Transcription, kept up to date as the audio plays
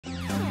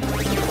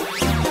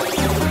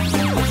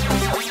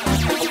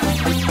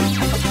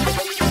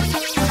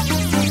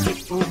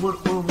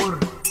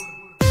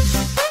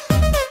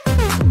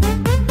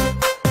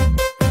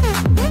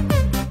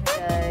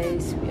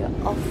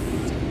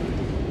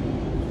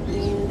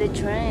the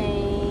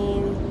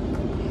train.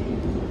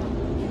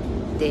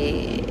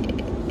 There.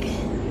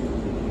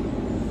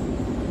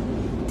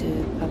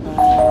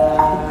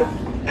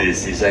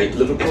 This is a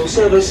Liverpool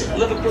service.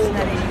 Liverpool.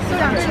 Part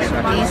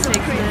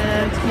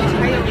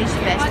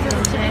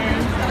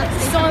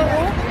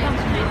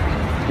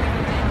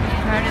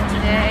of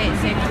today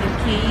is actually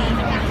key.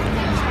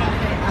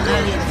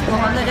 Early school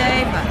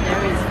holiday, but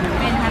there is an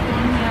event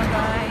happening here,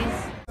 guys.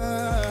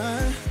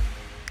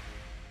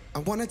 I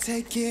wanna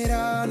take it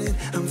all in,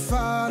 I'm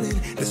falling.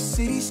 The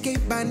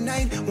cityscape by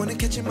night, wanna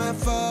catch in my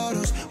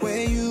photos.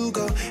 Where you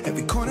go,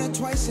 every corner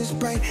twice as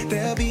bright.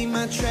 They'll be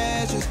my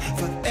treasures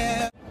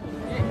forever.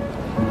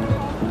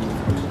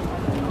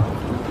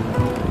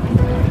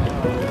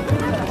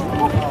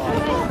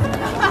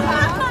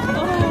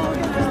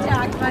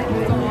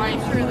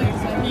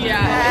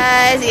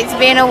 Guys, it's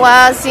been a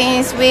while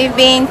since we've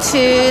been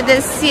to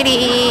the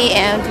city,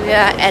 and we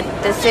are at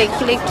the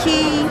Circular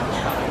Quay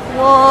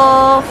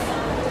Wharf.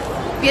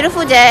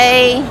 Beautiful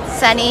day,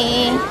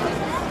 sunny,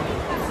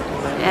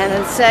 and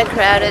it's so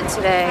crowded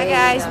today. Hi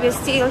guys, we're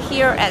still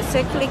here at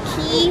Circular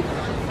Quay.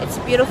 It's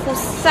a beautiful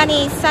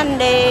sunny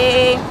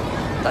Sunday.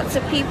 Lots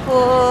of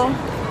people.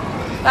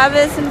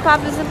 Bubbles and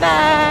Papas are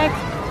back.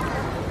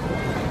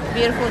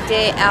 Beautiful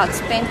day out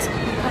spent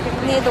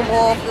near the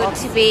wharf. Good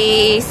to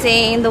be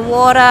seeing the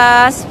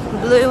water.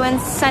 Blue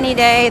and sunny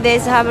day.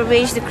 There's Harbour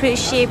Bridge, the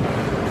cruise ship.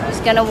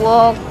 Just gonna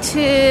walk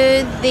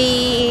to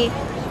the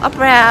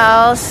Opera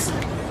House.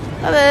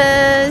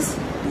 Bubbles.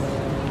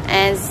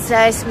 And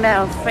so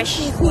smell fresh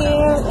here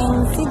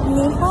in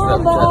Sydney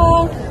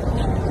Harbour.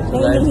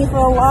 Been here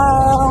for a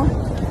while.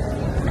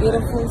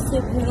 Beautiful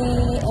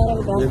Sydney, and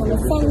we're back on a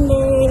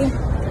Sunday.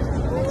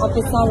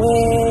 Hoppers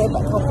somewhere,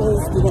 but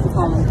hoppers didn't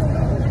come.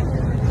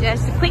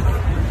 Just a quick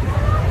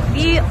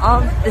view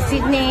of the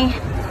Sydney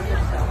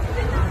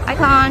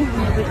icon.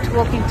 We're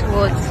walking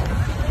towards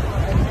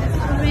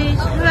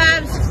Bridge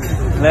Labs.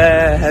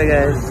 Hi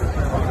guys.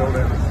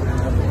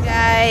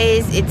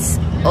 Guys, it's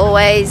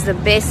always the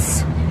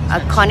best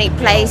iconic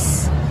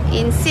place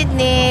in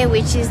Sydney,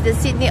 which is the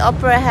Sydney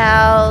Opera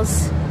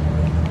House,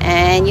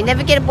 and you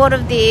never get bored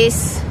of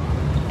this.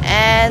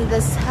 And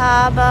this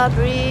Harbour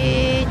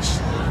Bridge.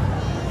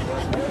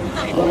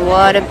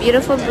 What a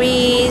beautiful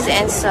breeze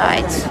and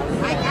sight.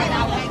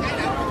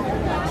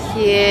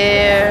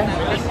 Here,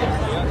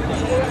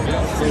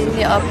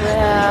 Sydney Opera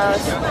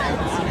House.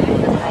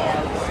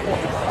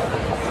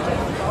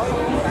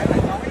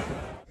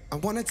 I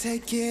wanna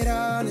take it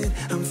all in,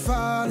 I'm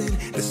falling.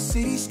 The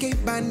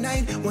cityscape by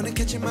night, wanna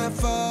catch in my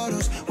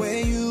photos. Where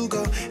you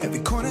go, every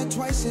corner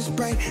twice as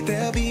bright.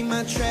 They'll be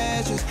my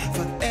treasures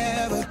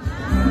forever.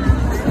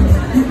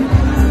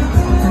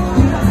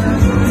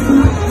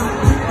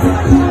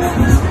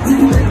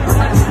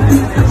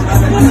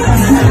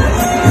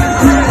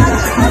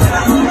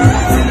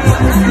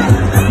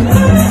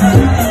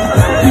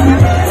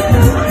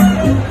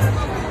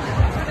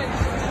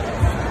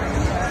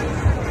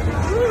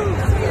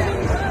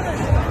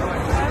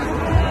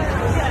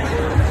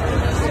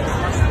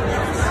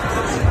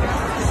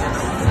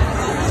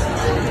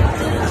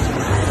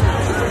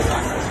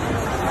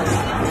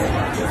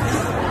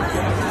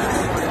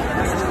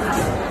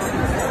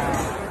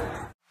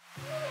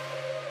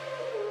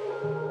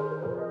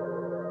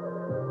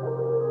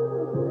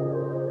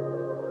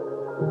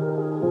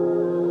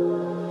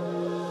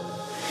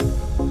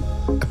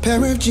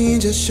 Pair of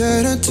jeans, a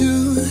shirt or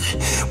two.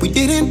 We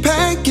didn't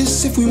pack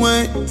as if we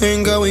weren't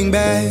going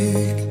back.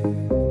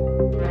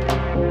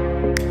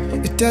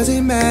 It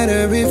doesn't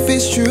matter if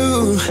it's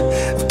true.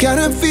 I've got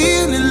a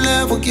feeling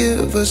love will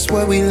give us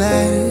what we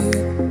lack.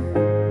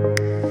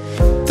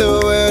 The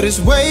world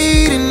is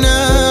waiting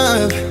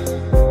up.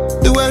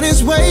 The world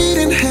is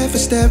waiting half a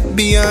step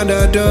beyond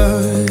our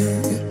door.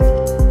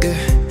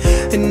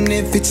 Yeah. And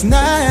if it's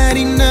not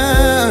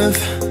enough,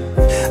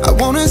 I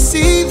wanna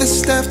see the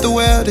stuff the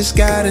world has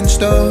got in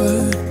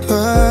store.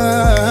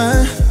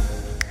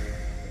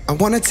 I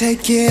wanna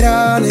take it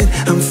all in,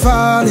 I'm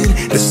falling.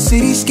 The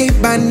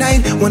cityscape by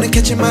night, wanna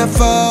catch in my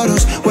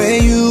photos. Where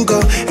you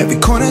go, every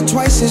corner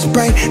twice as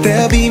bright.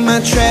 They'll be my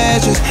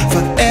treasures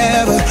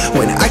forever.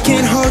 When I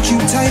can't hold you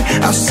tight,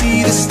 I'll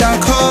see the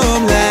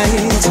Stockholm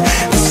lights.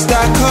 The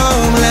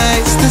Stockholm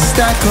lights, the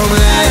Stockholm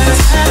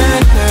lights.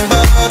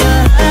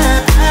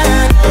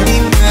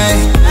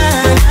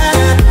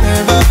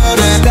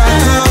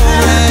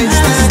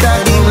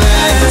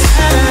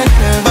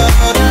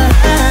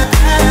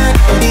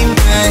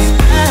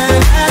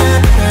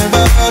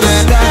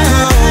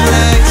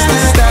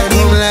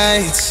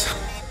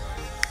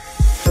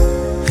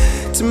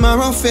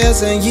 Tomorrow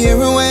feels a year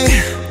away,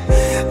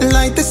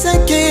 like the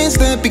seconds,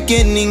 the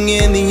beginning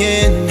and the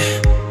end.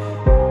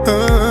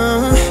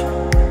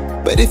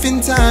 But if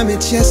in time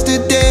it's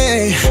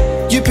yesterday,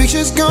 your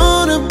picture's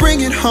gonna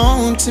bring it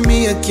home to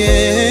me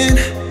again.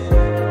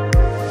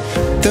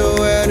 The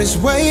world is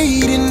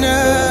waiting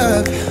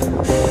up.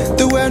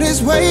 The world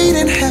is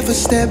waiting half a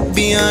step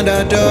beyond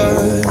our door.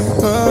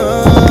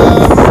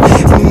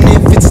 And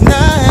if it's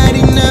not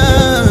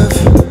enough,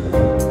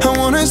 I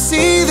wanna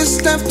see the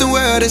stuff the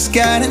world has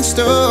got in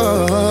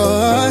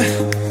store.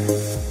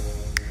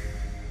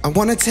 I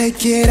wanna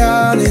take it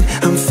all in,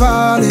 I'm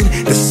falling.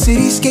 The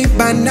cityscape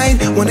by night,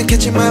 wanna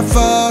catch in my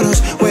photos.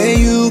 Where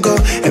you go,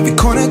 every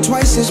corner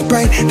twice as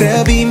bright.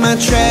 They'll be my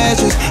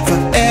treasures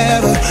forever.